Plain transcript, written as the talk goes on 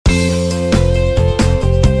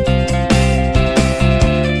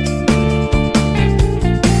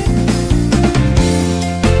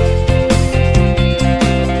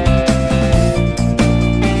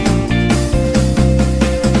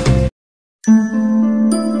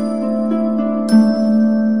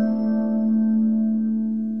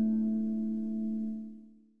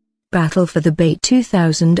battle for the Bay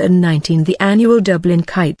 2019. The annual Dublin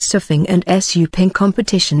Kitesurfing and SUPing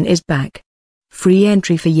competition is back. Free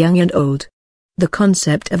entry for young and old. The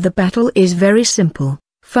concept of the battle is very simple: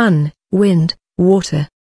 fun, wind, water,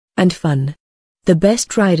 and fun. The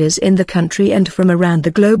best riders in the country and from around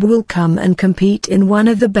the globe will come and compete in one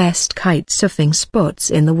of the best kitesurfing spots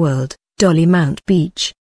in the world, Dollymount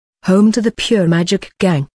Beach, home to the Pure Magic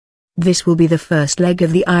gang. This will be the first leg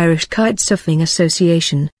of the Irish Kitesurfing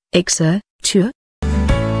Association, IKSA, tour.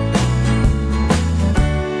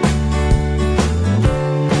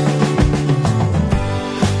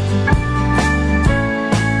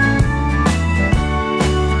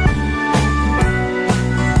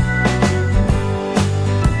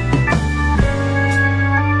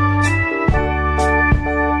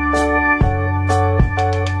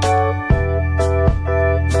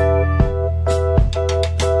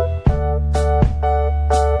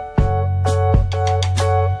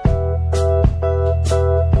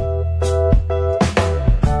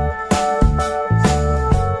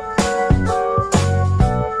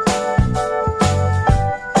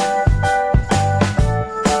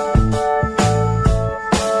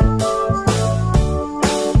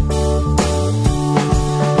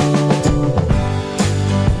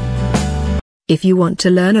 If you want to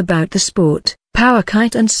learn about the sport, Power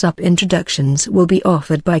Kite and SUP introductions will be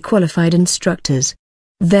offered by qualified instructors.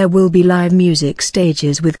 There will be live music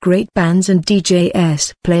stages with great bands and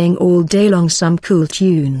DJs playing all day long some cool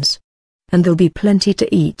tunes. And there'll be plenty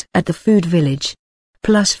to eat at the food village.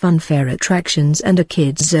 Plus fun fair attractions and a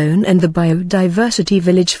kids zone and the biodiversity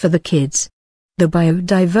village for the kids. The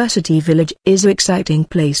biodiversity village is an exciting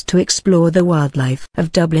place to explore the wildlife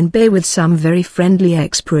of Dublin Bay with some very friendly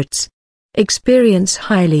experts. Experience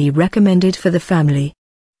highly recommended for the family.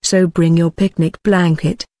 So bring your picnic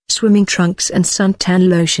blanket, swimming trunks and suntan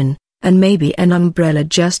lotion, and maybe an umbrella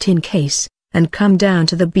just in case, and come down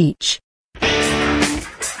to the beach.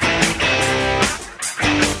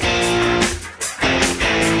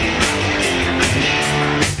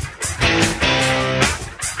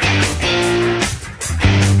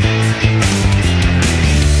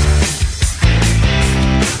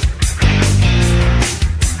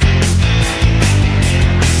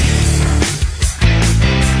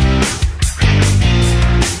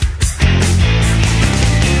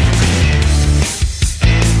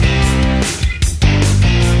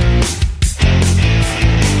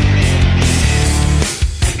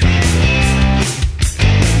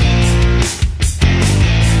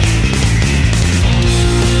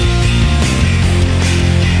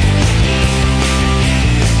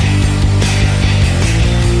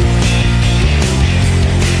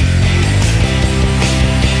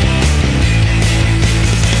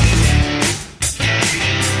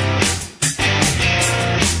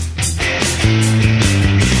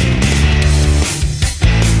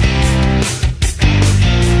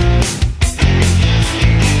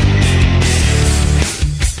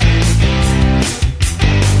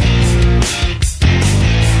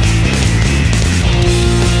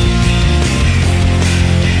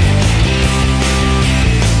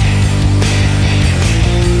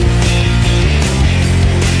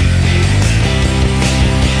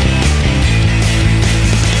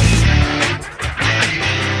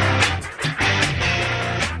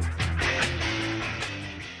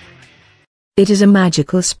 It is a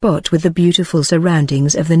magical spot with the beautiful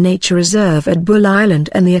surroundings of the nature reserve at Bull Island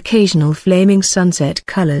and the occasional flaming sunset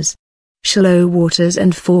colors. Shallow waters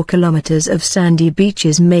and 4 kilometers of sandy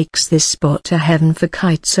beaches makes this spot a heaven for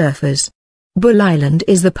kite surfers. Bull Island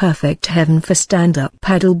is the perfect heaven for stand-up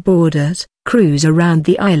paddle boarders, cruise around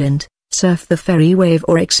the island, surf the Ferry Wave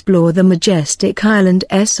or explore the majestic island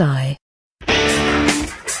SI.